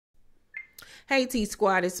Hey T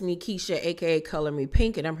Squad, it's me Keisha aka Color Me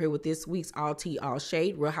Pynk, and I'm here with this week's All Tea All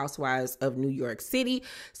Shade Real Housewives of New York City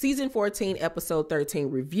season 14 episode 13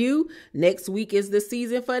 review. Next week is the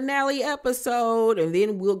season finale episode, and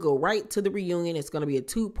then we'll go right to the reunion. It's going to be a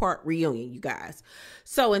 2-part reunion, you guys.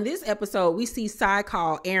 So in this episode, we see Sai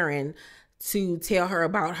call Erin to tell her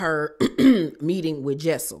about her meeting with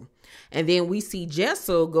Jessel, and then we see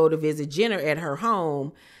Jessel go to visit Jenna at her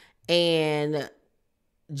home, and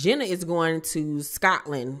Jenna is going to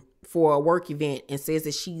Scotland for a work event and says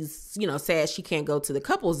that she's, sad she can't go to the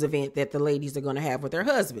couples event that the ladies are going to have with their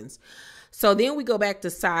husbands. So then we go back to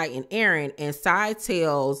Sai and Erin, and Sai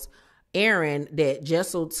tells Erin that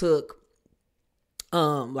Jessel took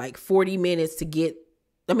like 40 minutes to get,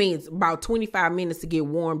 it's about 25 minutes to get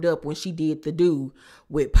warmed up when she did the do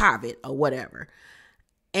with Pivot or whatever.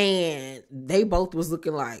 And they both was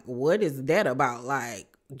looking like, what is that about? Like,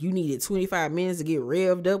 you needed 25 minutes to get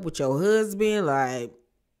revved up with your husband? Like,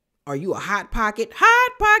 are you a hot pocket?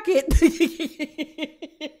 Hot pocket!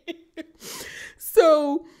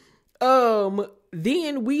 So,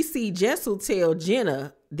 then we see Jessel tell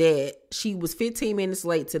Jenna that she was 15 minutes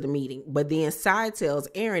late to the meeting, but then Sai tells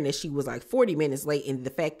Erin that she was like 40 minutes late, and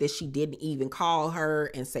the fact that she didn't even call her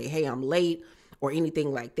and say, hey, I'm late or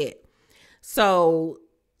anything like that. So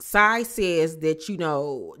Sai says that,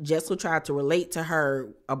 Jessel tried to relate to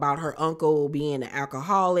her about her uncle being an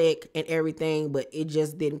alcoholic and everything, but it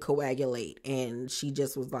just didn't coagulate. And she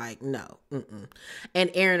just was like, no. And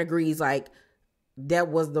Erin agrees, like, that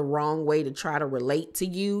was the wrong way to try to relate to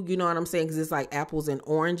you. You know what I'm saying? Because it's like apples and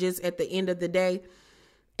oranges at the end of the day.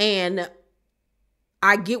 And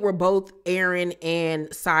I get where both Erin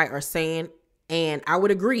and Sai are saying, and I would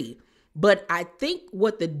agree. But I think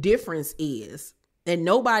what the difference is, and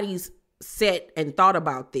nobody's said and thought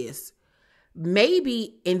about this,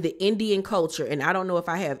 maybe in the Indian culture, and I don't know if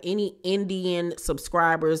I have any Indian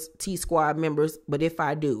subscribers, T-Squad members, but if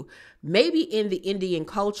I do, maybe in the Indian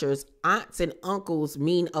cultures, aunts and uncles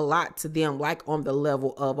mean a lot to them, like on the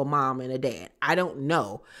level of a mom and a dad. I don't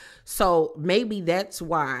know. So maybe that's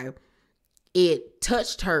why it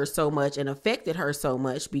touched her so much and affected her so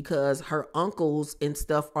much, because her uncles and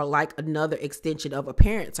stuff are like another extension of a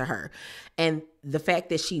parent to her. And the fact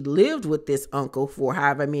that she lived with this uncle for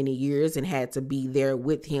however many years and had to be there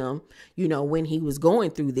with him, when he was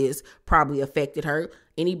going through this, probably affected her.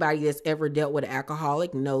 Anybody that's ever dealt with an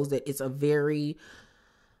alcoholic knows that it's a very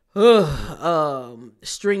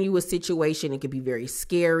strenuous situation. It can be very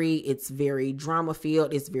scary. It's very drama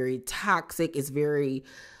filled. It's very toxic. It's very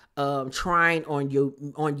trying on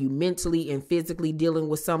you mentally and physically, dealing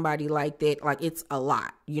with somebody like that. Like, it's a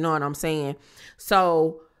lot, you know what I'm saying?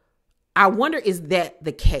 So I wonder, is that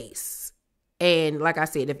the case? And like I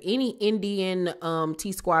said, if any Indian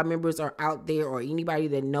T-Squad members are out there, or anybody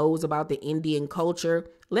that knows about the Indian culture,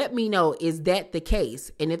 let me know, is that the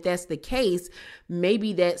case? And if that's the case,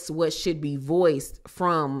 maybe that's what should be voiced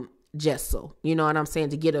from Jessel, you know what I'm saying,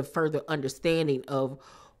 to get a further understanding of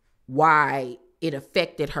why it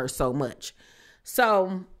affected her so much.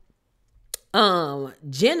 So,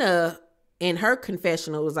 Jenna in her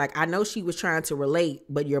confessional was like, I know she was trying to relate,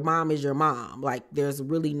 but your mom is your mom. Like, there's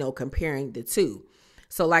really no comparing the two.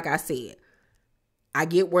 So like I said, I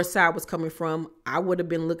get where Sai was coming from. I would have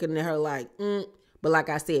been looking at her like, but like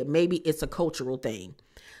I said, maybe it's a cultural thing.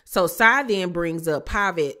 So Sai then brings up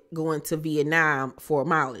Pivot going to Vietnam for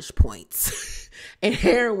mileage points. And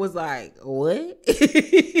Erin was like, what?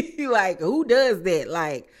 Like, who does that?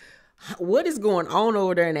 Like, what is going on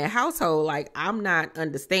over there in that household? Like, I'm not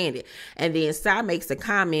understanding. And then Sai makes a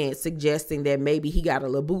comment suggesting that maybe he got a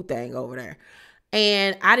little boo thing over there.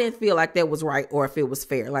 And I didn't feel like that was right, or if it was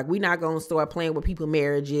fair. Like, we're not going to start playing with people's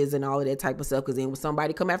marriages and all of that type of stuff, because then when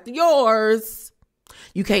somebody come after yours,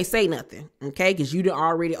 you can't say nothing, okay? Because you done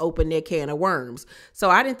already opened that can of worms. So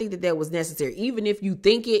I didn't think that was necessary. Even if you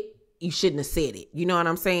think it, you shouldn't have said it. You know what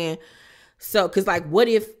I'm saying? So, because like, what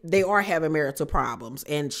if they are having marital problems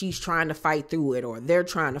and she's trying to fight through it, or they're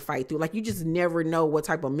trying to fight through? Like, you just never know what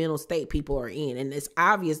type of mental state people are in. And it's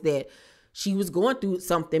obvious that she was going through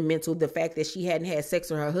something mental. The fact that she hadn't had sex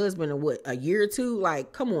with her husband in a year or two,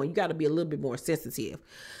 like, come on, you got to be a little bit more sensitive.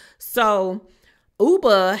 So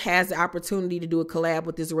Ubah has the opportunity to do a collab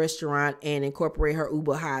with this restaurant and incorporate her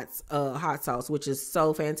Ubah hot sauce, which is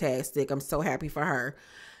so fantastic. I'm so happy for her.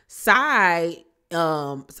 Sai,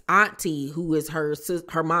 auntie, who is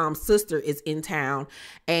her mom's sister, is in town,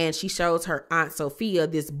 and she shows her aunt Sophia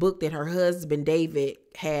this book that her husband David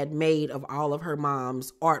had made of all of her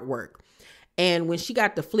mom's artwork. And when she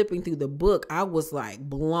got to flipping through the book, I was like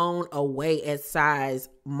blown away at Sai's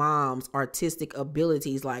mom's artistic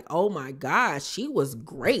abilities. Like, oh my gosh, she was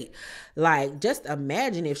great. Like, just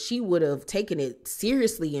imagine if she would have taken it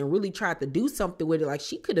seriously and really tried to do something with it. Like,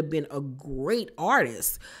 she could have been a great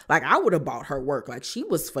artist. Like, I would have bought her work. Like, she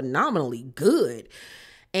was phenomenally good.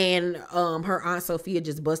 And her Aunt Sophia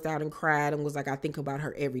just bust out and cried and was like, I think about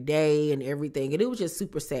her every day and everything. And it was just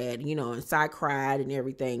super sad, you know, and Sai cried and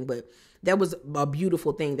everything. But that was a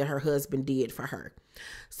beautiful thing that her husband did for her.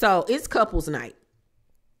 So it's couples night.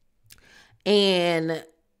 And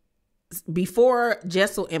before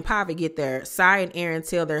Jessel and Pavi get there, Sai and Erin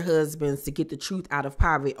tell their husbands to get the truth out of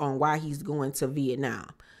Pavi on why he's going to Vietnam.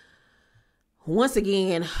 Once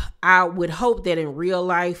again, I would hope that in real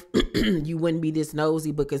life, you wouldn't be this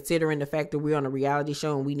nosy, but considering the fact that we're on a reality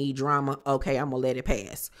show and we need drama, okay, I'm going to let it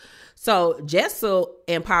pass. So Jessel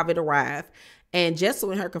and Pavi arrive, and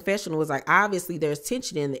Jessel in her confessional was like, obviously there's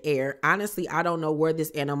tension in the air. Honestly, I don't know where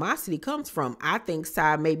this animosity comes from. I think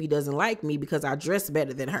Sai maybe doesn't like me because I dress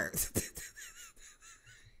better than her.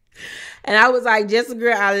 And I was like, Jessel,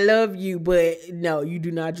 girl, I love you, but no, you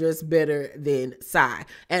do not dress better than Sai.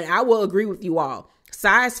 And I will agree with you all.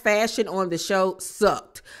 Sai's fashion on the show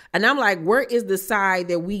sucked. And I'm like, where is the Sai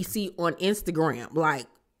that we see on Instagram? Like,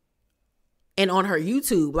 and on her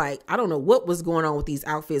YouTube, like, I don't know what was going on with these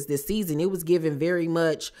outfits this season. It was giving very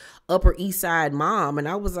much Upper East Side mom. And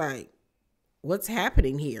I was like, what's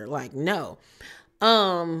happening here? Like, no.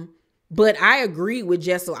 But I agree with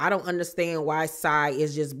Jessel. I don't understand why Sai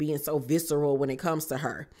is just being so visceral when it comes to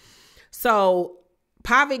her. So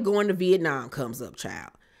Pavi going to Vietnam comes up,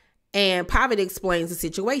 child. And Pavi explains the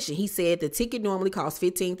situation. He said the ticket normally costs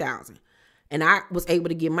 $15,000. And I was able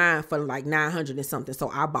to get mine for like $900 and something. So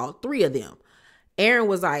I bought 3 of them. Erin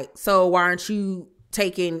was like, so why aren't you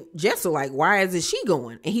taking Jessel? Like, why isn't she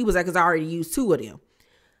going? And he was like, because I already used 2 of them.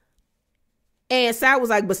 And Sai was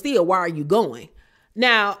like, but still, why are you going?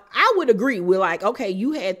 Now, I would agree with like, okay,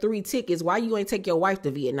 you had 3 tickets. Why you ain't take your wife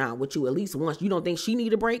to Vietnam with you at least once? You don't think she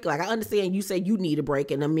need a break? Like, I understand you say you need a break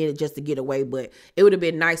in a minute just to get away, but it would have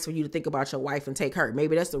been nice for you to think about your wife and take her.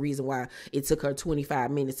 Maybe that's the reason why it took her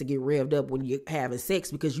 25 minutes to get revved up when you're having sex,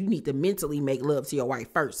 because you need to mentally make love to your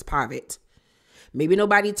wife first, Pavi. Maybe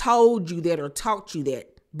nobody told you that or taught you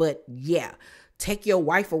that, but yeah. Take your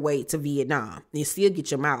wife away to Vietnam and still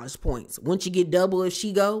get your mileage points. Once you get double if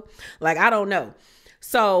she go, like, I don't know.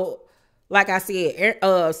 So, like I said,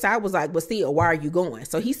 Sai was like, but still, why are you going?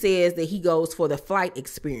 So he says that he goes for the flight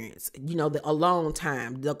experience, you know, the alone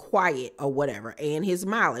time, the quiet or whatever, and his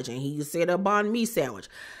mileage. And he said a banh mi sandwich.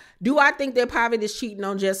 Do I think that Pavi is cheating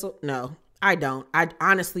on Jessel? No, I don't. I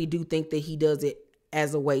honestly do think that he does it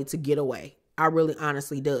as a way to get away. I really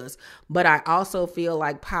honestly does. But I also feel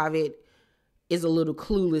like Pavi is a little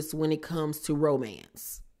clueless when it comes to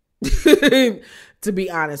romance, to be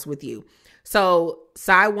honest with you. So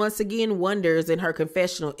Sai once again wonders in her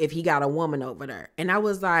confessional if he got a woman over there. And I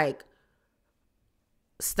was like,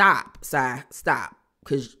 stop, Sai, stop.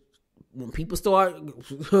 Because when people start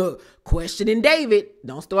questioning David,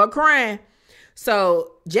 don't start crying.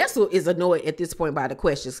 So Jessel is annoyed at this point by the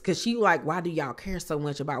questions, because she like, why do y'all care so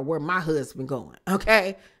much about where my husband going?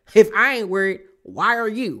 Okay, if I ain't worried, why are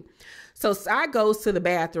you? So Sai goes to the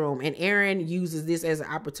bathroom, and Erin uses this as an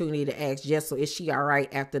opportunity to ask Jessel, is she all right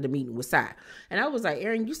after the meeting with Sai? And I was like,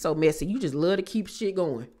 Erin, you so messy. You just love to keep shit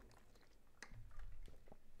going.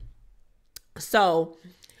 So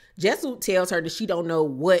Jessel tells her that she don't know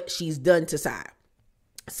what she's done to Sai.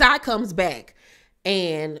 Sai comes back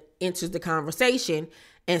and enters the conversation,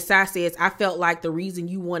 and Sai says, I felt like the reason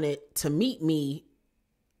you wanted to meet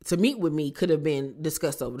with me could have been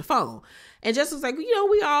discussed over the phone. And Jessel was like, you know,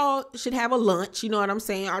 we all should have a lunch. You know what I'm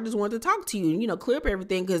saying? I just wanted to talk to you and, you know, clear up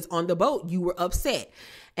everything, because on the boat you were upset.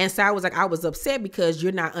 And Sai was like, I was upset because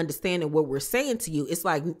you're not understanding what we're saying to you. It's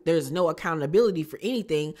like there's no accountability for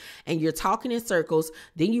anything, and you're talking in circles.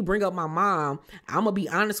 Then you bring up my mom. I'm going to be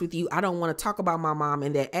honest with you. I don't want to talk about my mom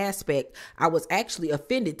in that aspect. I was actually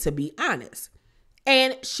offended, to be honest.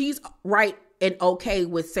 And she's right and okay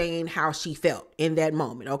with saying how she felt in that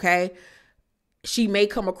moment, okay? She may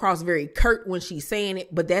come across very curt when she's saying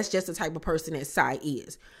it, but that's just the type of person that Sai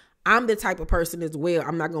is. I'm the type of person as well.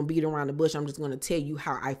 I'm not going to beat around the bush. I'm just going to tell you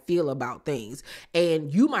how I feel about things.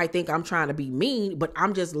 And you might think I'm trying to be mean, but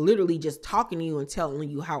I'm just literally just talking to you and telling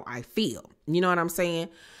you how I feel. You know what I'm saying?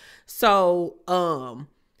 So,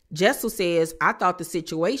 Jessel says, I thought the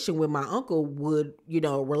situation with my uncle would, you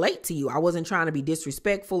know, relate to you. I wasn't trying to be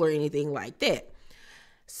disrespectful or anything like that.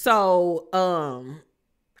 So,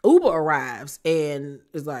 Ubah arrives and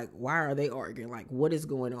is like, why are they arguing? Like, what is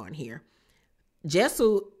going on here?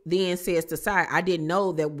 Jessel then says to Sai, I didn't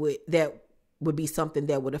know that would be something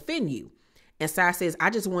that would offend you. And Sai says,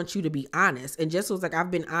 I just want you to be honest. And Jessel was like,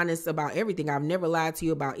 I've been honest about everything. I've never lied to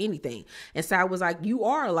you about anything. And Sai was like, you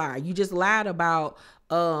are a liar. You just lied about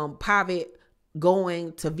Pavitt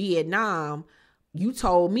going to Vietnam. You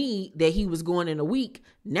told me that he was going in a week.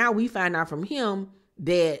 Now we find out from him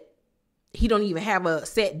that he don't even have a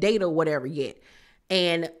set date or whatever yet.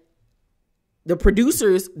 And the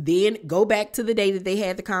producers then go back to the day that they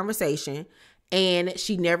had the conversation, and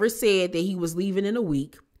she never said that he was leaving in a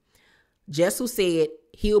week. Jessel said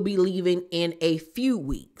he'll be leaving in a few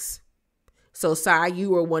weeks. So, Sai,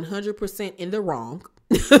 you are 100% in the wrong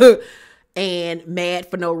and mad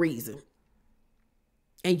for no reason.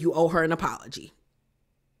 And you owe her an apology.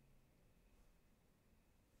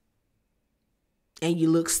 And you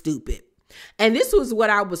look stupid. And this was what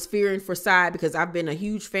I was fearing for Sai, because I've been a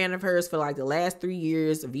huge fan of hers for like the last 3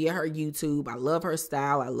 years via her YouTube. I love her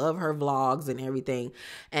style. I love her vlogs and everything.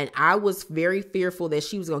 And I was very fearful that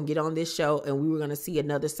she was going to get on this show and we were going to see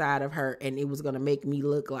another side of her, and it was going to make me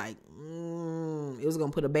look like, it was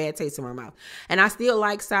going to put a bad taste in my mouth. And I still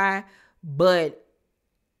like Sai, but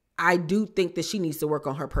I do think that she needs to work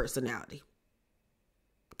on her personality.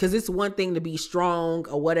 Because it's one thing to be strong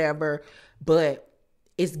or whatever, but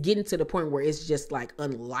it's getting to the point where it's just like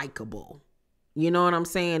unlikable. You know what I'm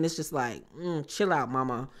saying? It's just like, chill out,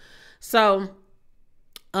 mama. So,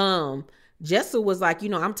 Jessel was like,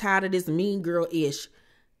 I'm tired of this mean girl-ish.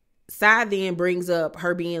 Sai then brings up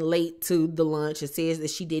her being late to the lunch and says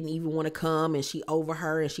that she didn't even want to come, and she over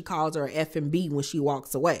her, and she calls her F&B when she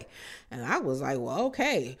walks away. And I was like, well,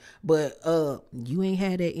 okay. But you ain't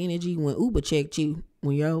had that energy when Ubah checked you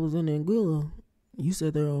when y'all was in Anguilla. You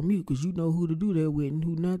said they're on mute because you know who to do that with and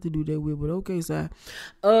who not to do that with. But okay, Sai.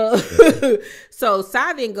 So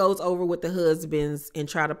Sai then goes over with the husbands and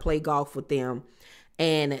try to play golf with them.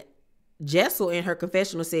 And Jessel in her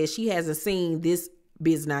confessional says she hasn't seen this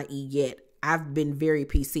Biz Not E yet. I've been very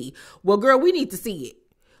PC. Well, girl, we need to see it.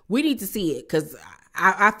 We need to see it, because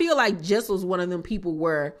I feel like Jessel's one of them people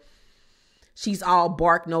where she's all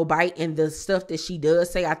bark, no bite. And the stuff that she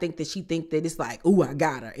does say, I think that she think that it's like, ooh, I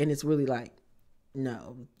got her. And it's really like,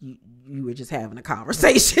 no, you were just having a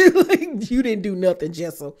conversation. Like, you didn't do nothing,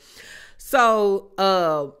 Jessel.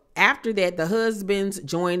 So after that, the husbands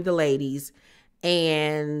joined the ladies,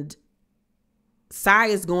 and Sai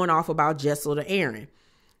is going off about Jessel to Erin.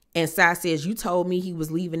 And Sai says, you told me he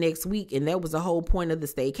was leaving next week, and that was the whole point of the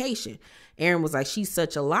staycation. Erin was like, she's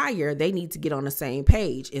such a liar. They need to get on the same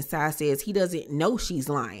page. And Sai says he doesn't know she's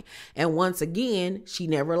lying. And once again, she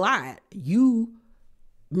never lied. You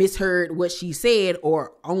misheard what she said,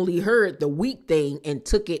 or only heard the weak thing and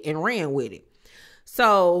took it and ran with it.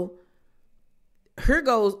 So here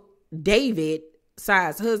goes David,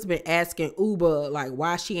 Sai's husband, asking Ubah like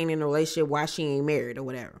why she ain't in a relationship, why she ain't married or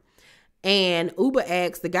whatever. And Ubah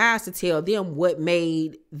asked the guys to tell them what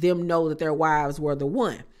made them know that their wives were the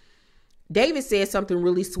one. David said something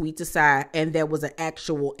really sweet to Sai, and there was an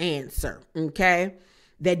actual answer, okay?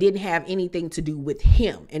 That didn't have anything to do with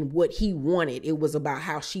him and what he wanted. It was about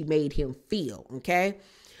how she made him feel, okay?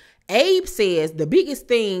 Abe says the biggest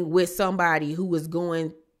thing with somebody who is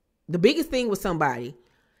going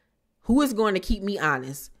to keep me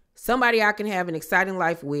honest, somebody I can have an exciting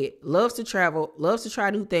life with, loves to travel, loves to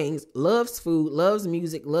try new things, loves food, loves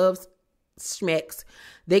music, loves schmecks.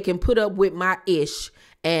 They can put up with my ish,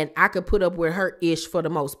 and I could put up with her ish for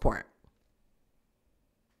the most part.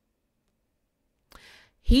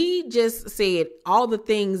 He just said all the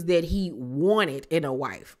things that he wanted in a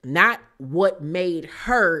wife, not what made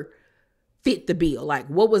her fit the bill. Like,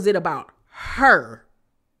 what was it about her?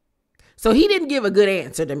 So he didn't give a good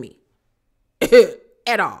answer to me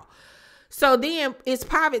at all. So then it's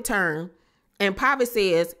Pavitt's turn, and Pavitt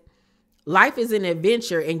says, life is an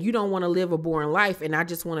adventure, and you don't want to live a boring life, and I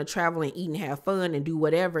just want to travel and eat and have fun and do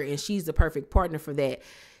whatever, and she's the perfect partner for that.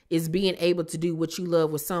 Is being able to do what you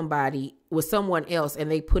love with someone else,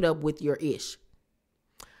 and they put up with your ish.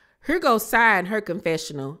 Here goes Sai in her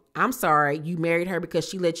confessional. I'm sorry, you married her because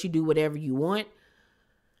she let you do whatever you want.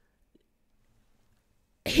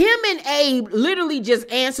 Him and Abe literally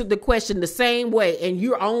just answered the question the same way, and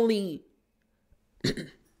you're only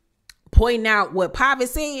pointing out what Pavitt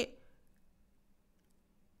said.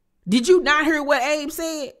 Did you not hear what Abe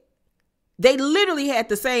said? They literally had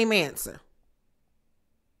the same answer.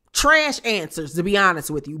 Trash answers, to be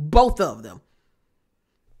honest with you, both of them.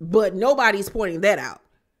 But nobody's pointing that out.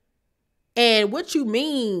 And what you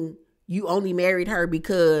mean you only married her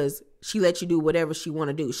because she let you do whatever she want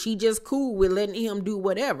to do? She just cool with letting him do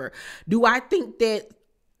whatever. Do I think that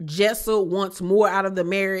Jessel wants more out of the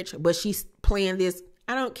marriage, but she's playing this,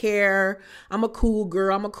 I don't care, I'm a cool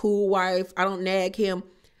girl, I'm a cool wife, I don't nag him.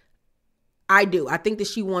 I do. I think that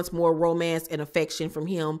she wants more romance and affection from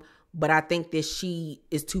him, but I think that she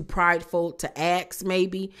is too prideful to ask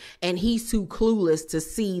maybe, and he's too clueless to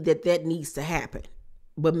see that that needs to happen.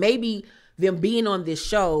 But maybe them being on this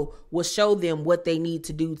show will show them what they need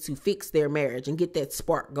to do to fix their marriage and get that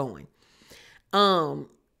spark going.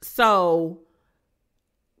 So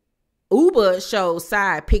Ubah shows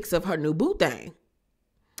side pics of her new boo thing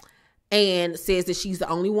and says that she's the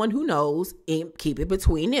only one who knows and keep it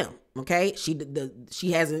between them. Okay.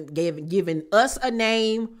 She hasn't given us a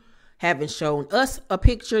name, haven't shown us a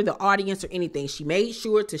picture, the audience, or anything. She made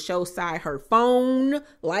sure to show side her phone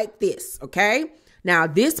like this. Okay. Now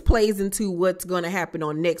this plays into what's going to happen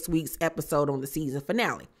on next week's episode on the season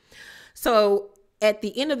finale. So at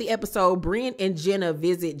the end of the episode, Brian and Jenna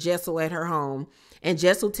visit Jessel at her home, and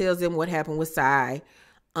Jessel tells them what happened with Sai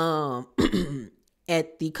at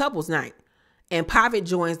the couples night, and Pavitt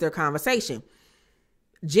joins their conversation.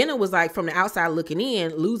 Jenna was like, from the outside looking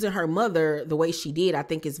in, losing her mother the way she did, I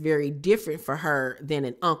think is very different for her than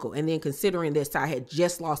an uncle. And then considering that Sai had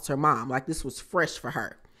just lost her mom, like this was fresh for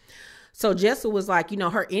her. So Jessel was like,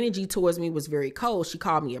 her energy towards me was very cold. She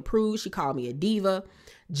called me a prude. She called me a diva.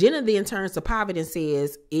 Jenna then turns to Pavitt and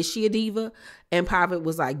says, is she a diva? And Pavitt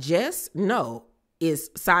was like, Jess, no.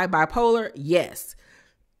 Is Sai bipolar? Yes.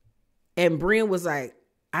 And Brian was like,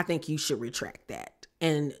 I think you should retract that.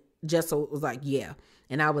 And Jessel was like, yeah.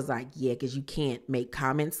 And I was like, yeah, because you can't make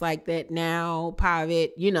comments like that now,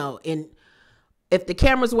 Pavitt, and if the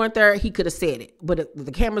cameras weren't there, he could have said it. But if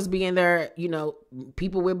the cameras being there,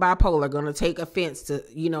 people with bipolar are going to take offense to,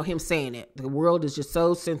 him saying it. The world is just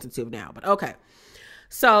so sensitive now. But okay.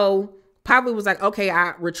 So Pavitt was like, okay,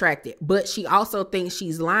 I retract it. But she also thinks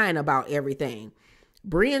she's lying about everything.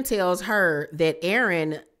 Brian tells her that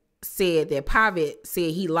Erin said that Pavitt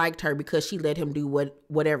said he liked her because she let him do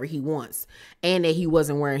whatever he wants, and that he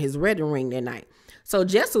wasn't wearing his wedding ring that night. So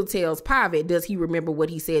Jessel tells Pavitt, does he remember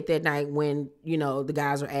what he said that night when, the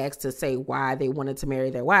guys were asked to say why they wanted to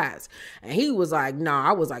marry their wives? And he was like, no,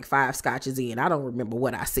 I was like 5 scotches in. I don't remember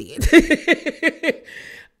what I said.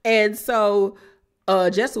 And so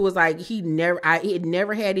Jessel was like, it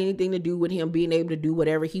never had anything to do with him being able to do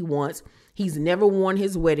whatever he wants. He's never worn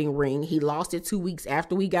his wedding ring. He lost it 2 weeks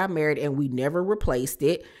after we got married, and we never replaced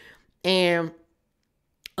it. And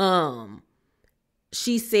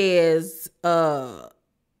she says,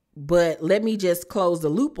 but let me just close the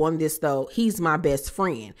loop on this though. He's my best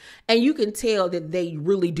friend. And you can tell that they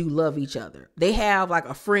really do love each other. They have like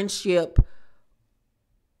a friendship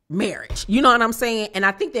marriage. You know what I'm saying? And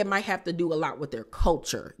I think that might have to do a lot with their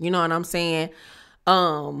culture. You know what I'm saying?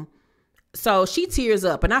 So she tears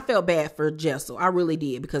up, and I felt bad for Jessel. I really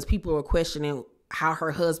did, because people were questioning how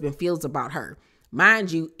her husband feels about her.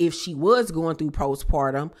 Mind you, if she was going through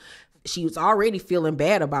postpartum, she was already feeling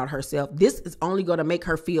bad about herself. This is only going to make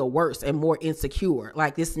her feel worse and more insecure.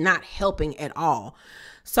 Like, this not helping at all.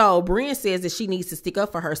 So Brian says that she needs to stick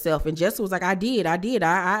up for herself. And Jessel was like, I did. I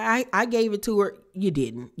gave it to her. You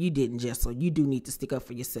didn't, Jessel. You do need to stick up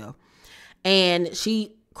for yourself. And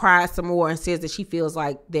she cries some more and says that she feels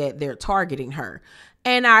like that they're targeting her.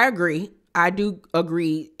 And I agree. I do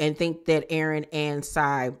agree and think that Erin and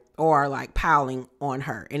Sai are like piling on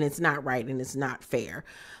her, and it's not right and it's not fair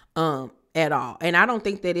at all. And I don't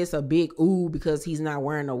think that it's a big ooh because he's not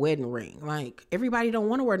wearing a wedding ring. Like, everybody don't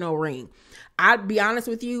want to wear no ring. I'd be honest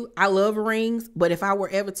with you, I love rings, but if I were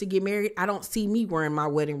ever to get married, I don't see me wearing my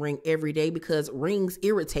wedding ring every day because rings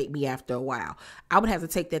irritate me after a while. I would have to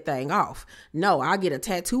take that thing off. No, I'll get a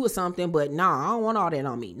tattoo or something, but no, I don't want all that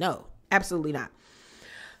on me. No, absolutely not.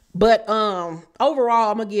 But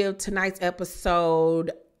overall, I'm gonna give tonight's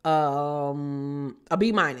episode a B-.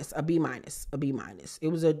 It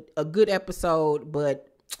was a good episode, but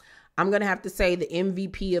I'm gonna have to say the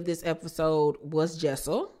MVP of this episode was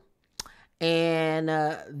Jessel, and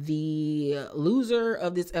the loser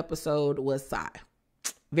of this episode was Sai.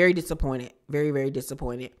 Very disappointed. Very, very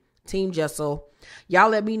disappointed. Team Jessel. Y'all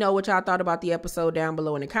let me know what y'all thought about the episode down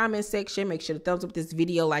below in the comment section. Make sure to thumbs up this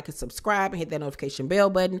video, like and subscribe, and hit that notification bell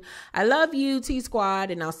button. I love you, T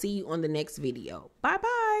Squad, and I'll see you on the next video. Bye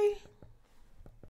bye.